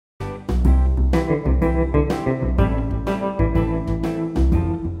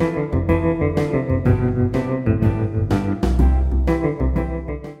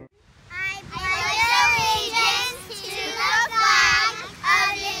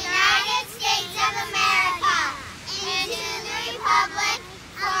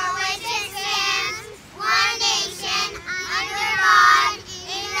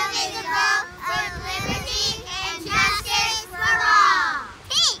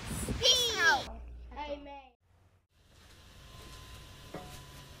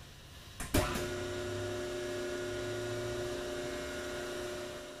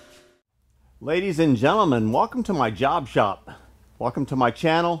Ladies and gentlemen, welcome to my job shop. Welcome to my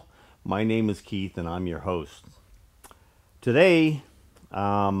channel. My name is Keith and I'm your host. Today,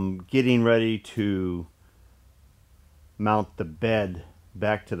 I'm getting ready to mount the bed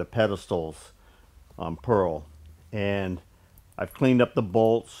back to the pedestals on Pearl. And I've cleaned up the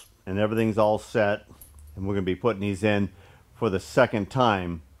bolts and everything's all set. And we're going to be putting these in for the second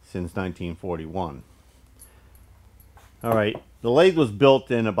time since 1941. All right, the lathe was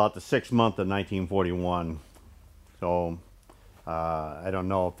built in about the 6th month of 1941, so I don't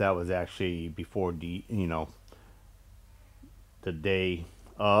know if that was actually before the day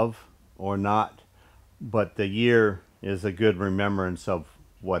of or not, but the year is a good remembrance of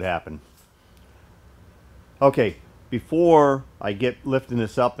what happened. Okay, before I get lifting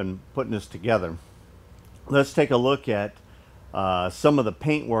this up and putting this together, let's take a look at some of the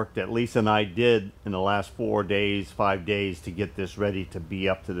paint work that Lisa and I did in the last 5 days to get this ready to be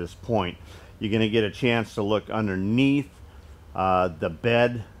up to this point. You're going to get a chance to look underneath the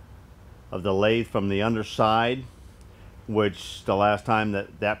bed of the lathe from the underside, which the last time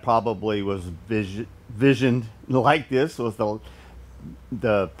that probably was visioned like this was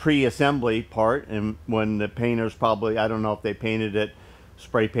the pre-assembly part, and when the painters probably, I don't know if they painted it,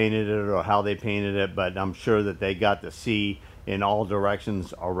 spray painted it, or how they painted it, but I'm sure that they got to see in all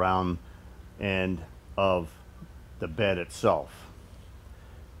directions around and of the bed itself.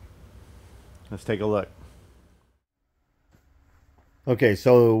 Let's take a look. Okay,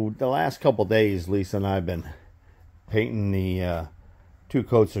 so the last couple days Lisa and I have been painting the 2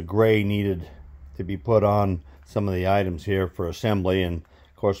 coats of gray needed to be put on some of the items here for assembly, and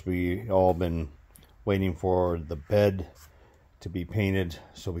of course we all been waiting for the bed to be painted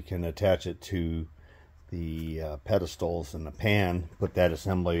so we can attach it to the pedestals and the pan, put that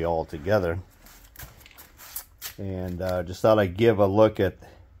assembly all together. And just thought I'd give a look at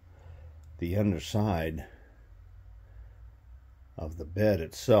the underside of the bed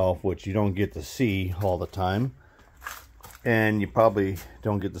itself, which you don't get to see all the time, and you probably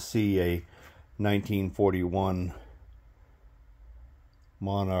don't get to see a 1941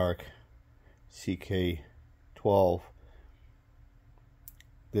 Monarch CK12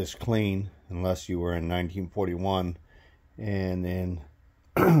 this clean unless you were in 1941 and in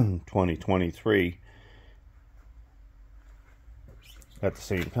 2023 at the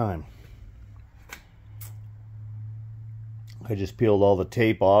same time. I just peeled all the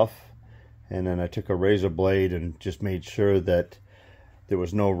tape off, and then I took a razor blade and just made sure that there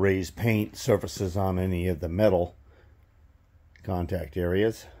was no raised paint surfaces on any of the metal contact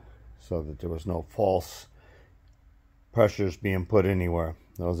areas, so that there was no false pressures being put anywhere.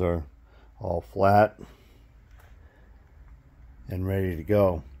 Those are all flat and ready to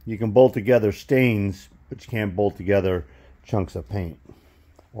go. You can bolt together stains, but you can't bolt together chunks of paint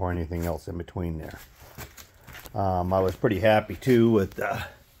or anything else in between there. I was pretty happy too with the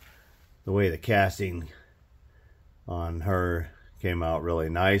way the casting on her came out really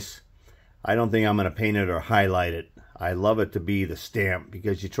nice. I don't think I'm going to paint it or highlight it. I love it to be the stamp,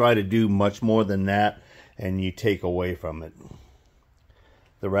 because you try to do much more than that and you take away from it.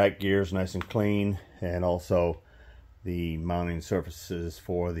 The rack gear is nice and clean, and also the mounting surfaces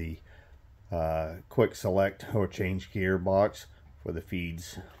for the quick select or change gear box for the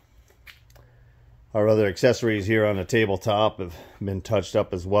feeds. Our other accessories here on the tabletop have been touched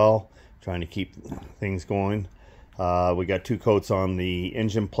up as well, trying to keep things going. We got 2 coats on the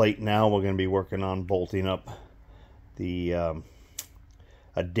engine plate now. We're going to be working on bolting up the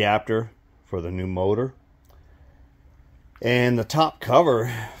adapter for the new motor. And the top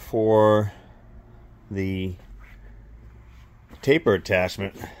cover for the taper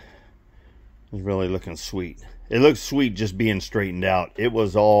attachment is really looking sweet. It looks sweet just being straightened out. It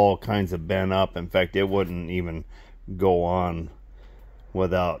was all kinds of bent up. In fact, it wouldn't even go on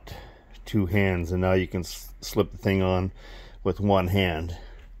without 2 hands, and now you can slip the thing on with 1 hand.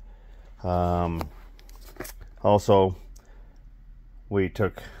 Also, we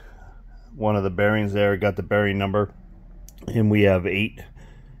took one of the bearings there, got the bearing number, and we have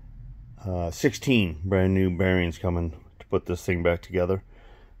 16 brand new bearings coming to put this thing back together.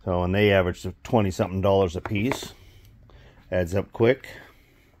 So, and they average $20-something a piece. Adds up quick.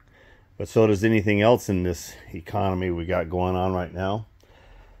 But so does anything else in this economy we got going on right now.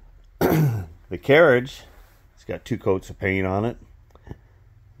 The carriage, it's got 2 coats of paint on it.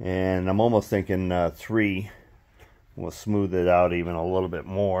 And I'm almost thinking 3 will smooth it out even a little bit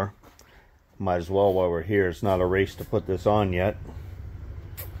more. Might as well while we're here. It's not a race to put this on yet.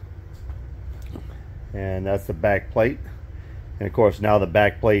 And that's the back plate. And of course now the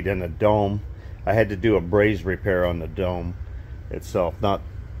back plate and the dome. I had to do a braze repair on the dome itself. Not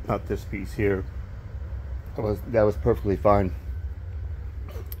not this piece here. That was perfectly fine.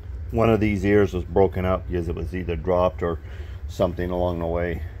 One of these ears was broken up because it was either dropped or something along the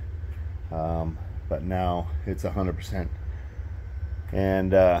way. But now it's 100%.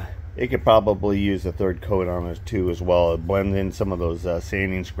 And it could probably use a third coat on it too as well. It blend in some of those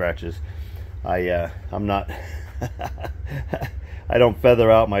sanding scratches. I'm not I don't feather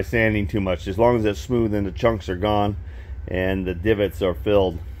out my sanding too much. As long as it's smooth and the chunks are gone and the divots are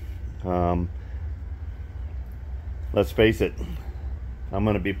filled. Let's face it, I'm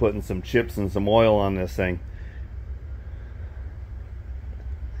going to be putting some chips and some oil on this thing.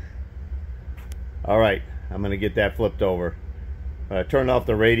 Alright, I'm going to get that flipped over. I turned off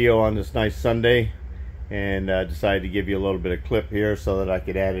the radio on this nice Sunday and decided to give you a little bit of clip here so that I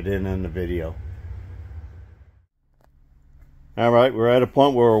could add it in the video. Alright, we're at a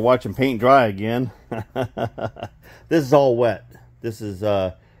point where we're watching paint dry again. This is all wet. This is,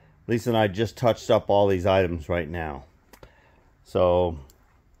 Lisa and I just touched up all these items right now. So,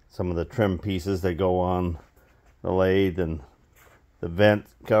 some of the trim pieces that go on the lathe and the vent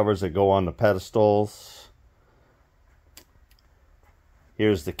covers that go on the pedestals.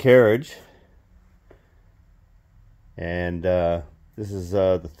 Here's the carriage. And this is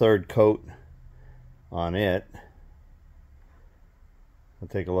the third coat on it. We'll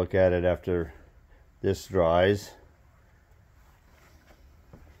take a look at it after this dries.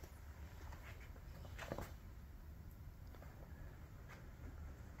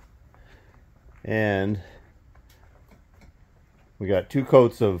 And we got 2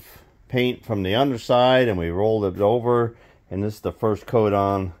 coats of paint from the underside and we rolled it over, and this is the first coat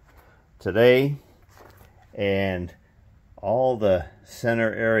on today. And all the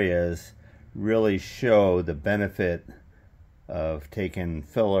center areas really show the benefit of taking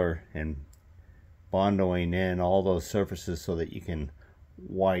filler and bondoing in all those surfaces so that you can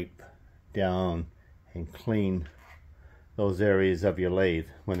wipe down and clean those areas of your lathe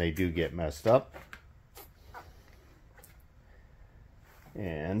when they do get messed up.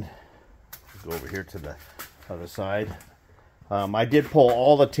 And go over here to the other side. I did pull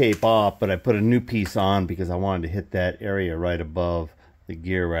all the tape off, but I put a new piece on because I wanted to hit that area right above the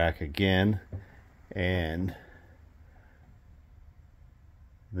gear rack again. And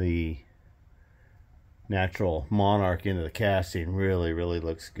the natural monarch into the casting really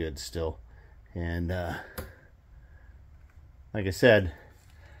looks good still. And like I said,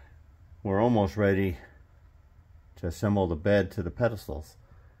 we're almost ready to assemble the bed to the pedestals.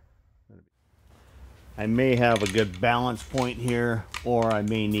 I may have a good balance point here, or I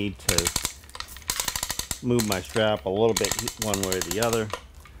may need to move my strap a little bit one way or the other,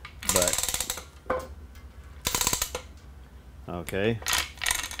 but okay.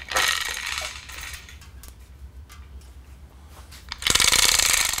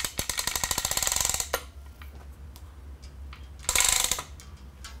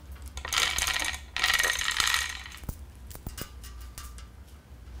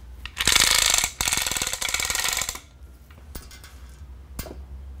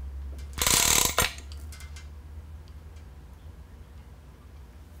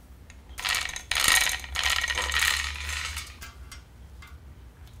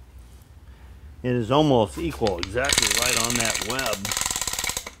 It is almost equal, exactly right on that web.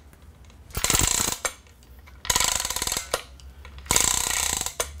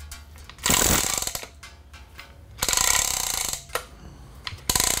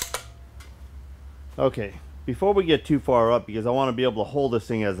 Okay, before we get too far up, because I want to be able to hold this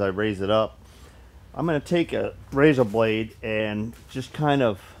thing as I raise it up, I'm going to take a razor blade and just kind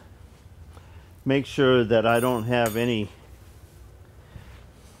of make sure that I don't have any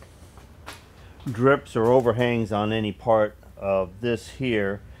drips or overhangs on any part of this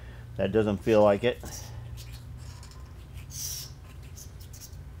here that doesn't feel like it,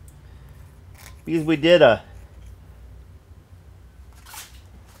 because we did a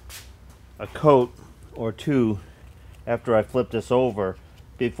coat or two after I flipped this over.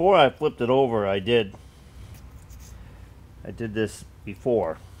 Before I flipped it over, I did this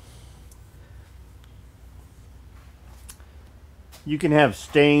before. You can have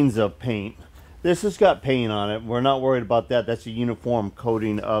stains of paint. This has got paint on it. We're not worried about that. That's a uniform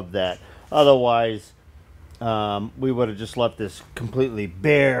coating of that. Otherwise, we would have just left this completely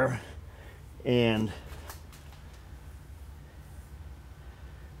bare. And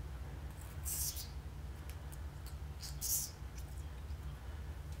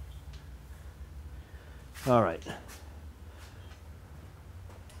all right.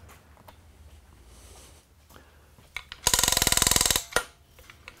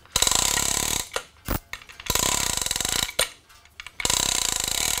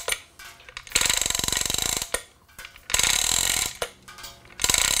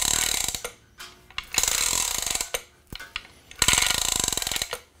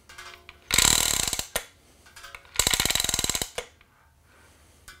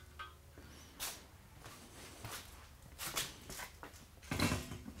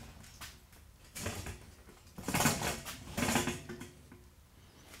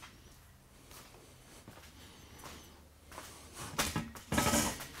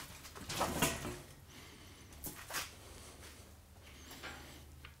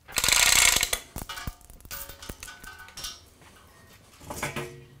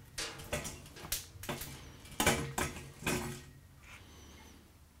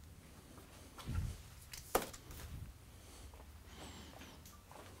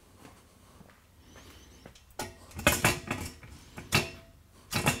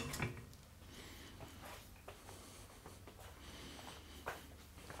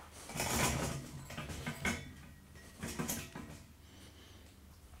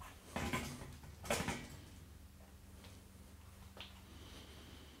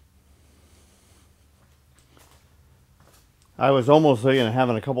 I was almost thinking of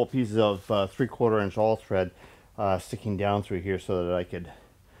having a couple pieces of 3/4 inch all thread sticking down through here so that I could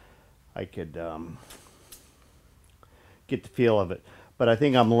get the feel of it. But I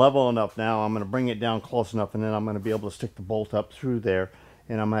think I'm level enough now. I'm going to bring it down close enough, and then I'm going to be able to stick the bolt up through there,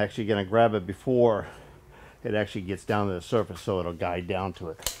 and I'm actually going to grab it before it actually gets down to the surface so it'll guide down to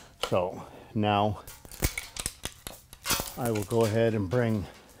it. So now I will go ahead and bring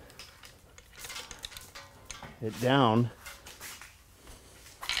it down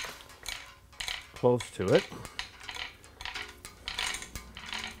close to it.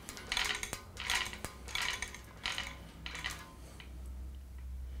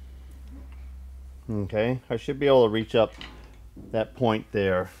 Okay, I should be able to reach up that point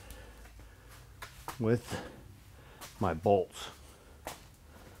there with my bolts.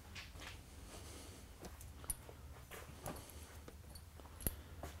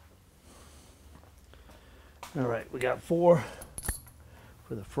 All right, we got 4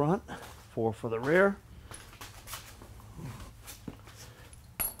 for the front, 4 for the rear.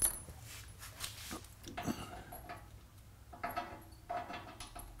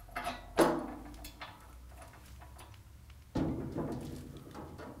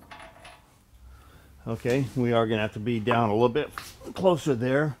 Okay, we are going to have to be down a little bit closer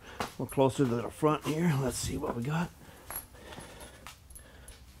there. We're closer to the front here. Let's see what we got.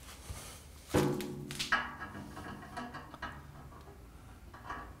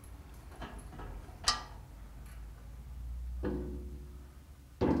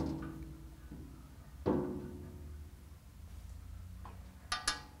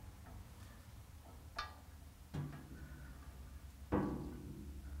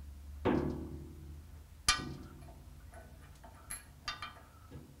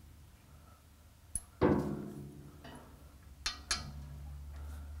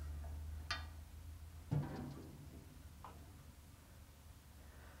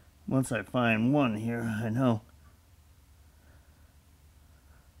 Once I find one here, I know.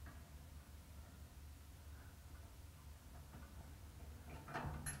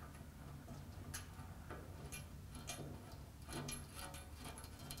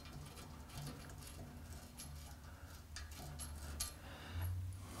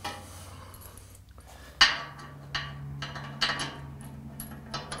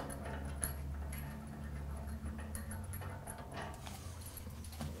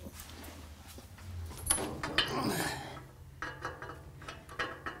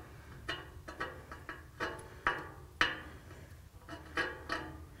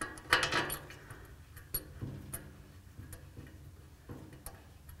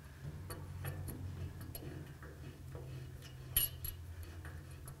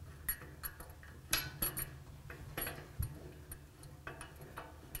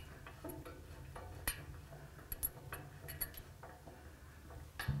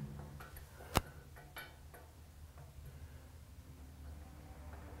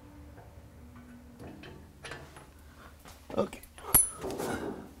 Okay,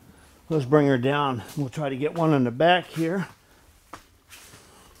 let's bring her down. We'll try to get one in the back here.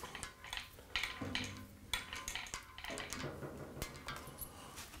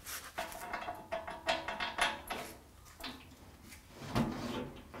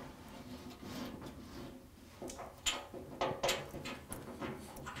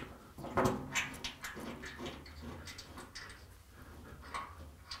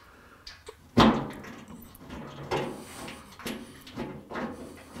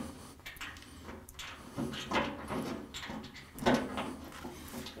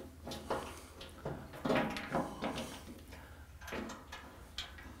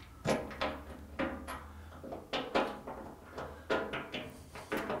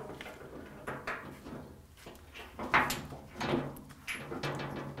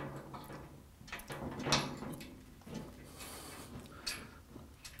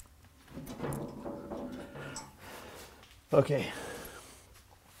 Okay,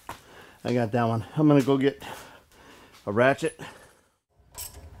 I got that one. I'm gonna go get a ratchet.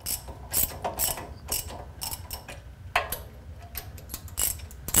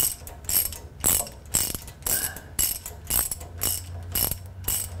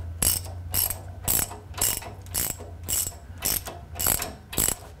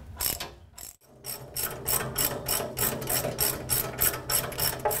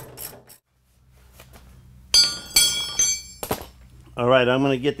 All right, I'm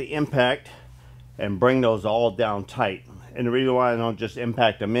going to get the impact and bring those all down tight. And the reason why I don't just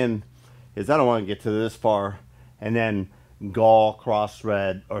impact them in is I don't want to get to this far and then gall, cross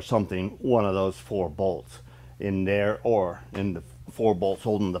thread, or something, one of those 4 bolts in there, or in the 4 bolts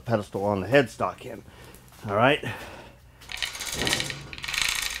holding the pedestal on the headstock in. All right,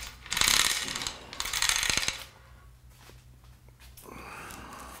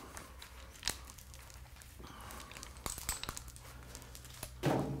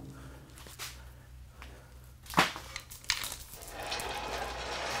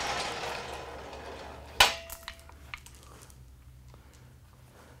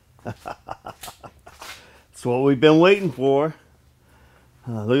 That's what we've been waiting for.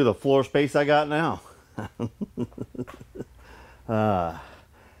 Look at the floor space I got now. And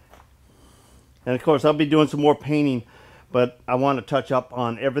of course I'll be doing some more painting, but I want to touch up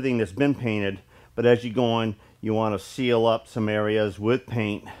on everything that's been painted. But as you go on, you want to seal up some areas with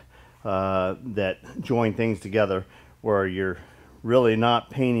paint that join things together, where you're really not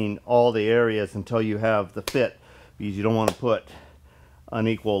painting all the areas until you have the fit, because you don't want to put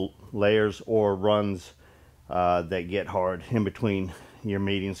unequal layers or runs that get hard in between your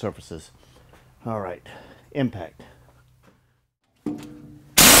mating surfaces. All right, impact.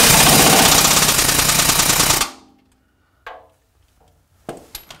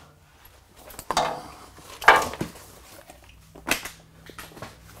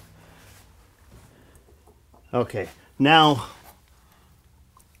 Okay, now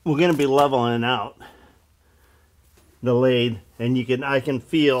we're going to be leveling out the lathe, and I can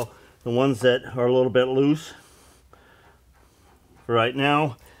feel the ones that are a little bit loose. For right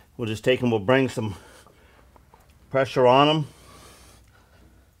now, we'll just take them, we'll bring some pressure on them.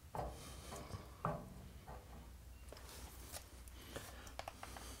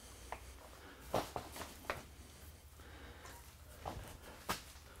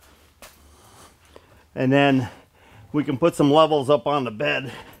 And then we can put some levels up on the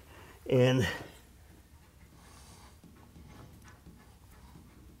bed and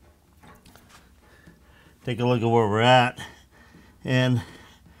take a look at where we're at. And a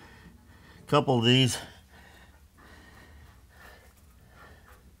couple of these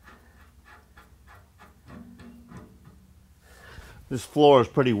this floor is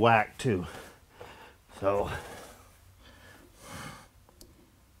pretty whacked too, so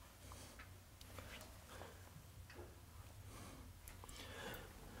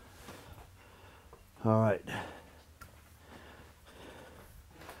all right,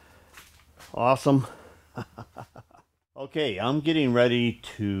 awesome. Okay, I'm getting ready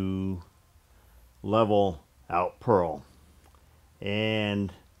to level out Pearl,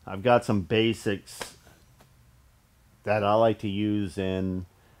 and I've got some basics that I like to use in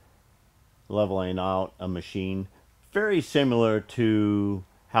leveling out a machine, very similar to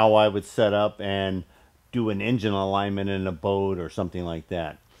how I would set up and do an engine alignment in a boat or something like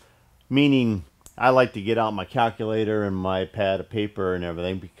that. Meaning, I like to get out my calculator and my pad of paper and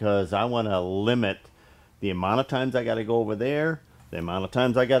everything, because I want to limit the amount of times I got to go over there, the amount of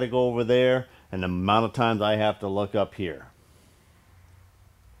times I got to go over there, and the amount of times I have to look up here.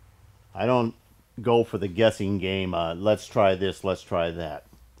 I don't go for the guessing game, let's try this, let's try that.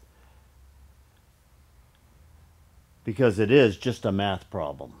 Because it is just a math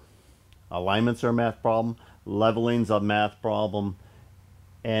problem. Alignments are a math problem, leveling's a math problem,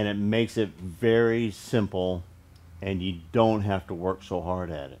 and it makes it very simple, and you don't have to work so hard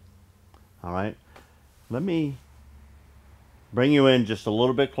at it. All right, let me bring you in just a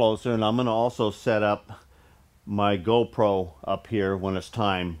little bit closer, and I'm going to also set up my GoPro up here when it's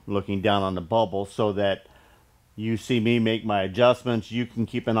time, looking down on the bubble, so that you see me make my adjustments. You can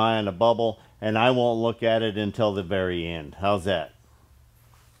keep an eye on the bubble, and I won't look at it until the very end. How's that?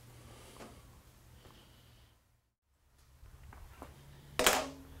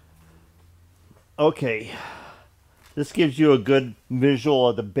 Okay, this gives you a good visual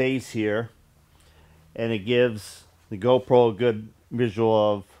of the base here, and it gives the GoPro a good visual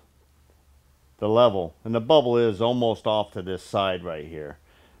of the level. And the bubble is almost off to this side right here.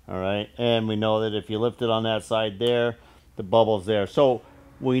 All right, and we know that if you lift it on that side there, the bubble's there. So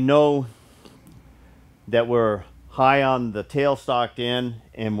we know that we're high on the tailstock end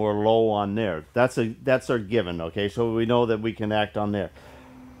and we're low on there. That's our given. Okay, so we know that we can act on there.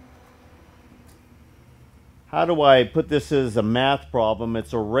 How do I put this as a math problem?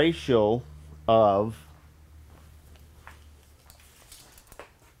 It's a ratio of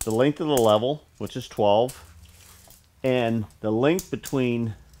the length of the level, which is 12, and the length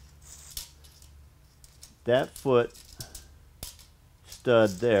between that foot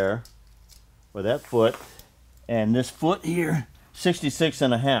stud there, or that foot, and this foot here,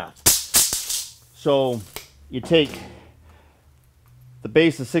 66.5. So you take the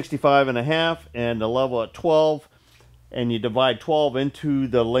base is 65.5 and the level at 12, and you divide 12 into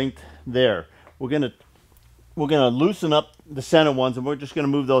the length there. We're gonna loosen up the center ones, and we're just gonna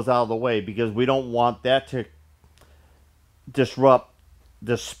move those out of the way, because we don't want that to disrupt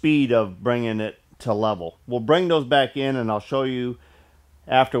the speed of bringing it to level. We'll bring those back in, and I'll show you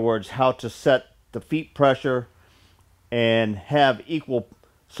afterwards how to set the feet pressure and have equal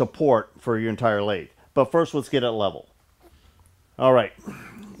support for your entire lathe. But first, let's get it level. All right,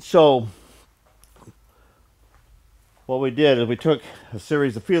 so what we did is we took a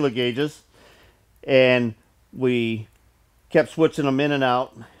series of feeler gauges and we kept switching them in and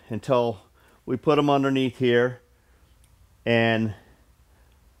out until we put them underneath here and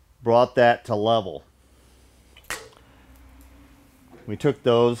brought that to level. We took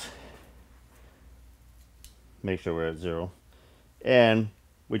those, make sure we're at 0, and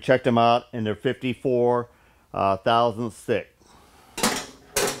we checked them out and they're 54 thousandths thick.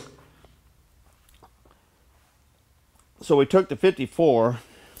 So we took the 54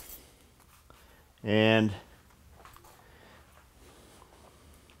 and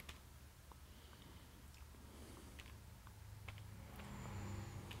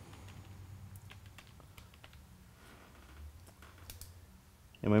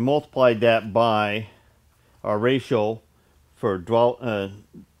we multiplied that by our ratio for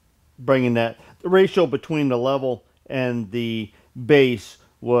bringing that, the ratio between the level and the base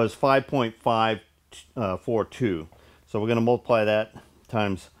was 5.542. So we're going to multiply that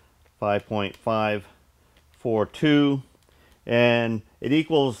times 5.542 and it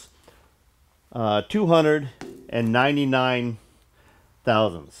equals 299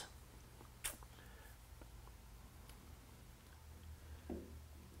 thousandths.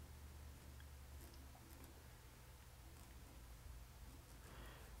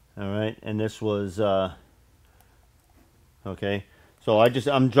 All right, and this was okay. So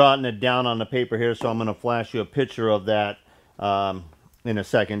I'm jotting it down on the paper here, so I'm going to flash you a picture of that in a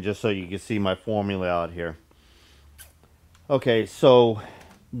second, just so you can see my formula out here. Okay, so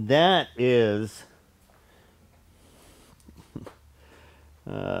that is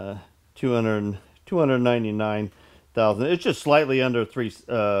 299,000. It's just slightly under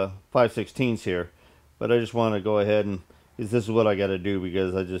 5/16 here, but I just want to go ahead and, this is what I got to do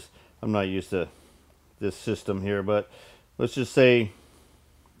because I'm not used to this system here, but let's just say,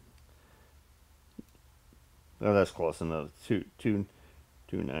 oh, that's close enough.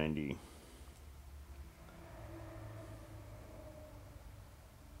 290.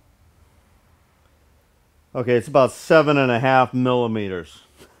 Okay, it's about 7.5 millimeters.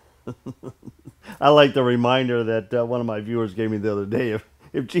 I like the reminder that one of my viewers gave me the other day.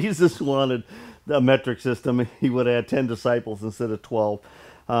 If Jesus wanted a metric system, he would have had 10 disciples instead of 12.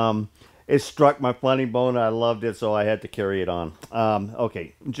 It struck my funny bone. I loved it, so I had to carry it on.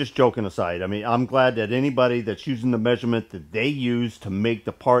 Okay, just joking aside. I mean, I'm glad that anybody that's using the measurement that they use to make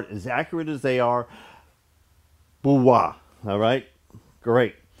the part as accurate as they are, boo-wah. All right?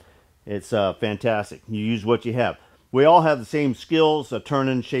 Great. It's fantastic. You use what you have. We all have the same skills,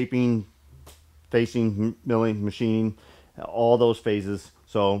 turning, shaping, facing, milling, machining, all those phases.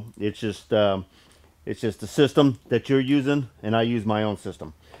 So it's just the system that you're using, and I use my own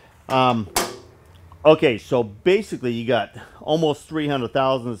system. Okay, so basically you got almost 300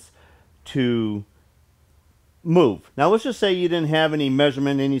 thousandths to move. Now let's just say you didn't have any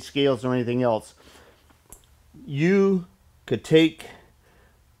measurement, any scales or anything else. You could take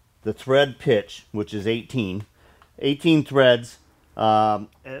the thread pitch, which is 18 threads.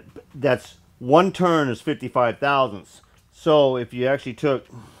 That's one turn is 55 thousandths. So if you actually took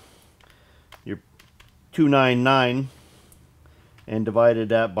your 299 and divided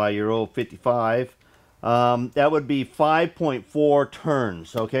that by your 0.55, that would be 5.4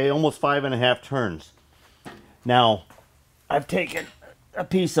 turns. Okay, almost 5.5 turns. Now I've taken a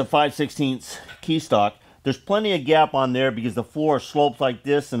piece of 5/16 key stock. There's plenty of gap on there because the floor slopes like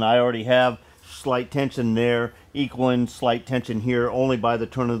this, and I already have slight tension there equaling slight tension here only by the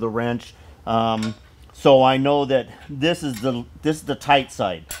turn of the wrench. So I know that this is the tight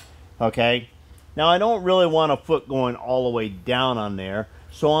side. Okay, now I don't really want a foot going all the way down on there,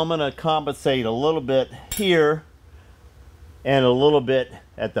 so I'm going to compensate a little bit here and a little bit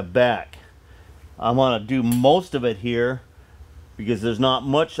at the back. I want to do most of it here because there's not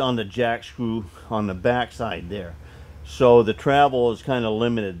much on the jack screw on the back side there, so the travel is kind of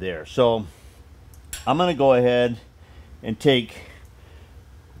limited there. So I'm going to go ahead and take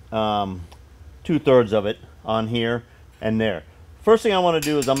 2/3 of it on here and there. First thing I want to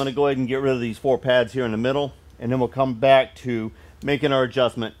do is I'm going to go ahead and get rid of these 4 pads here in the middle, and then we'll come back to making our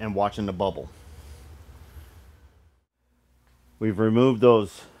adjustment and watching the bubble. We've removed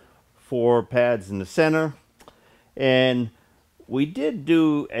those 4 pads in the center, and we did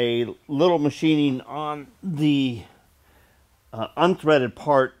do a little machining on the unthreaded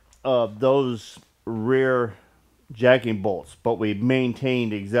part of those rear jacking bolts, but we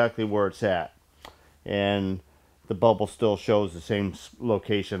maintained exactly where it's at, and the bubble still shows the same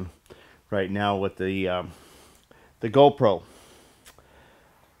location right now with the GoPro.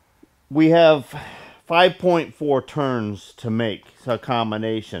 We have 5.4 turns to make a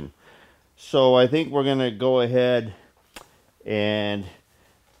combination, so I think we're gonna go ahead And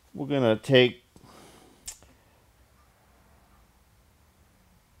we're going to take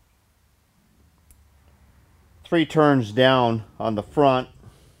three turns down on the front,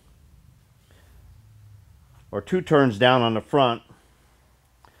 or 2 turns down on the front,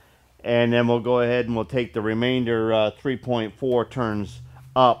 and then we'll go ahead and we'll take the remainder 3.4 turns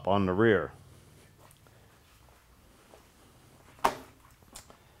up on the rear.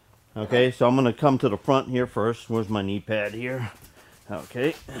 Okay, so I'm going to come to the front here first. Where's my knee pad here?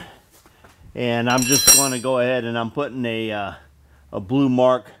 Okay, and I'm just going to go ahead and I'm putting a blue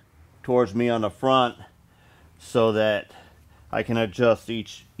mark towards me on the front so that I can adjust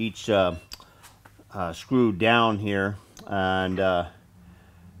each screw down here. And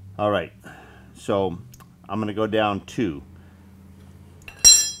all right, so I'm going to go down 2.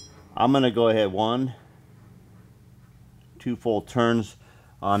 I'm going to go ahead 1, 2 full turns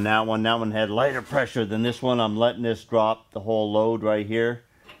on that one. That one had lighter pressure than this one. I'm letting this drop the whole load right here.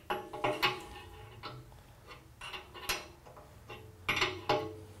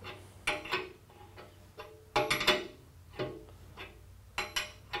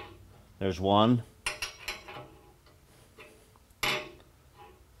 There's 1.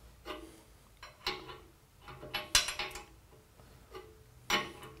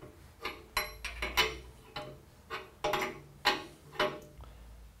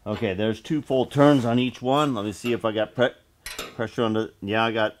 Okay, there's 2 full turns on each one. Let me see if I got pressure on the. Yeah,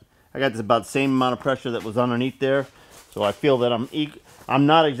 I got this about the same amount of pressure that was underneath there. So I feel that I'm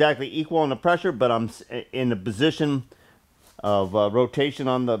not exactly equal on the pressure, but I'm in the position of rotation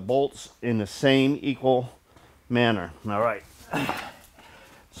on the bolts in the same equal manner. All right.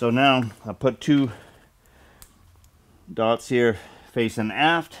 So now I put 2 dots here facing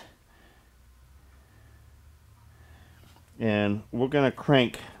aft, and we're going to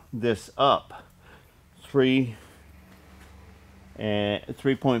crank this up 3 and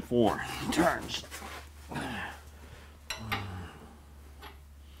 3.4 turns.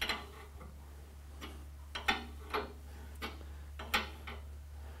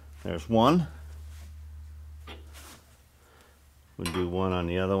 There's 1. We'll do 1 on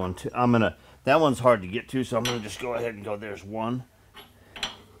the other one too. That one's hard to get to, so I'm gonna just go ahead and go. There's 1.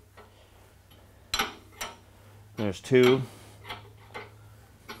 There's 2.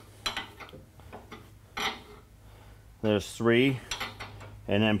 There's 3,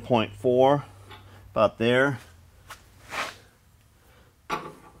 and then 0.4 about there.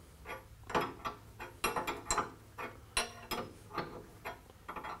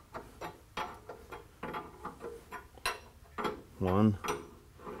 One,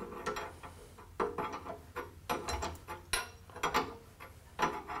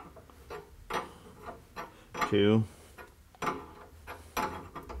 2,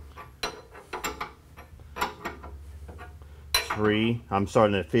 3. I'm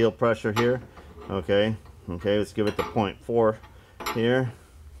starting to feel pressure here. Okay, let's give it the 0.4 here.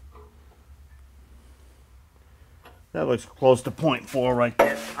 That looks close to 0.4 right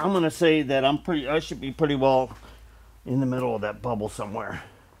there. I'm gonna say that I should be pretty well in the middle of that bubble somewhere.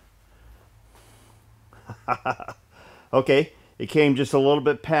 Okay, it came just a little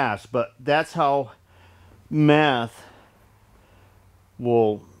bit past, but that's how math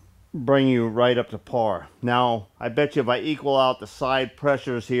will bring you right up to par. Now, I bet you if I equal out the side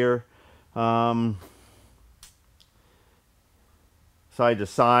pressures here, side to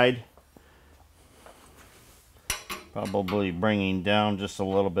side, probably bringing down just a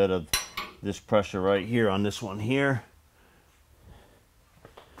little bit of this pressure right here on this one here.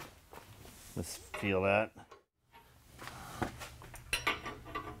 Let's feel that.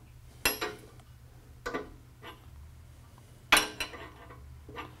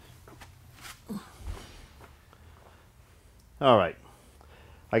 All right,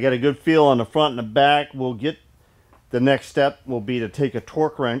 I got a good feel on the front and the back. We'll get the next step will be to take a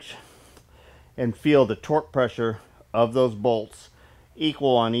torque wrench and feel the torque pressure of those bolts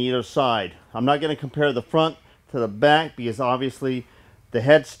equal on either side. I'm not going to compare the front to the back because obviously the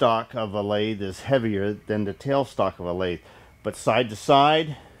headstock of a lathe is heavier than the tailstock of a lathe, but side to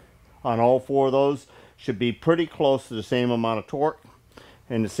side on all 4 of those should be pretty close to the same amount of torque,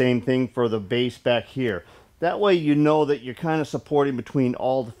 and the same thing for the base back here. That way you know that you're kind of supporting between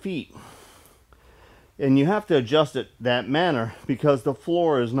all the feet. And you have to adjust it that manner because the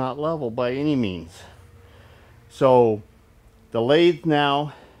floor is not level by any means. So the lathe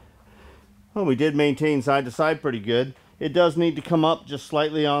now, well, we did maintain side to side pretty good. It does need to come up just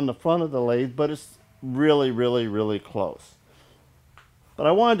slightly on the front of the lathe, but it's really, really, really close. But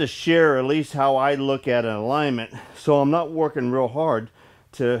I wanted to share at least how I look at an alignment, so I'm not working real hard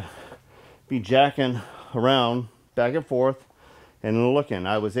to be jacking around back and forth and looking.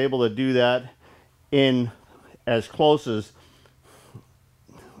 I was able to do that in as close as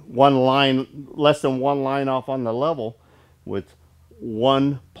one line, less than one line off on the level, with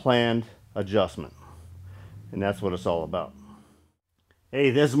one planned adjustment. And that's what it's all about.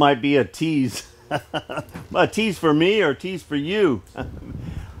 Hey, this might be a tease. A tease for me or a tease for you.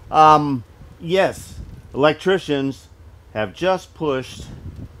 Yes, electricians have just pushed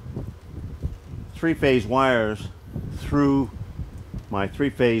three-phase wires through my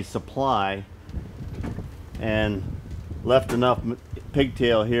three-phase supply and left enough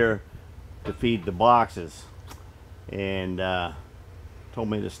pigtail here to feed the boxes, and told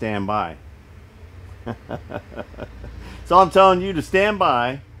me to stand by. So I'm telling you to stand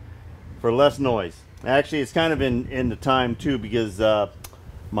by for less noise. Actually, it's kind of in the time too, because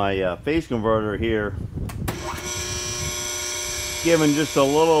my phase converter here giving just a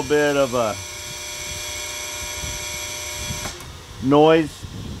little bit of a noise.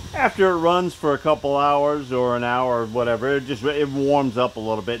 After it runs for a couple hours or an hour or whatever, it warms up a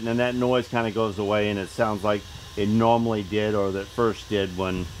little bit, and then that noise kind of goes away, and it sounds like it normally did, or that first did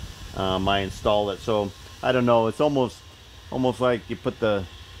when I installed it. So I don't know, it's almost like you put the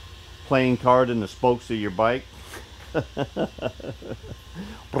playing card in the spokes of your bike.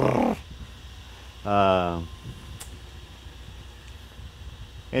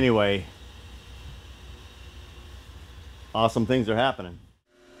 Anyway, awesome things are happening.